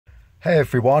Hey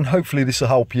everyone, hopefully this will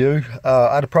help you.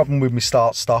 I had a problem with my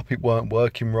start stop, it weren't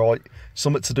working right.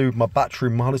 Something to do with my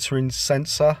battery monitoring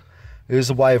sensor.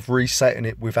 Here's a way of resetting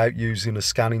it without using a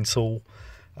scanning tool.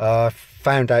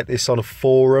 Found out this on a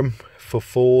forum for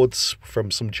Fords from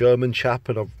some German chap,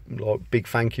 and a big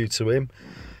thank you to him.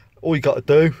 All you got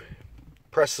to do,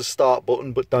 press the start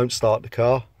button but don't start the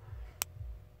car.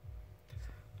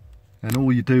 And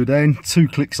all you do then, 2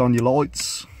 clicks on your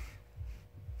lights.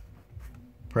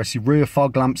 Press your rear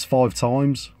fog lamps 5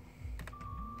 times.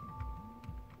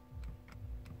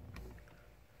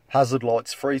 Hazard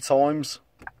lights 3 times.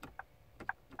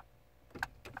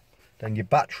 Then your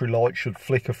battery light should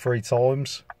flicker 3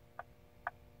 times.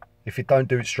 If it don't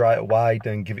do it straight away,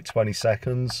 then give it 20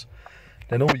 seconds.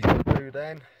 Then all you can do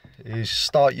then is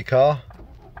start your car.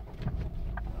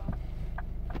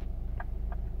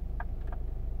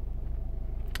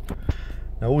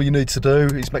 Now all you need to do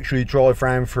is make sure you drive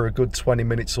around for a good 20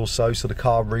 minutes or so the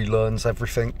car relearns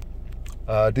everything.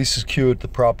 This has cured the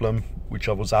problem which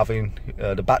I was having.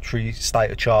 The battery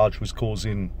state of charge was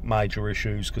causing major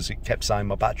issues because it kept saying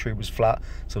my battery was flat,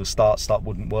 so the start-stop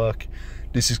wouldn't work.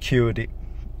 This has cured it,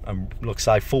 and like I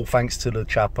say, full thanks to the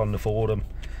chap on the forum.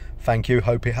 Thank you,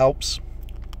 hope it helps.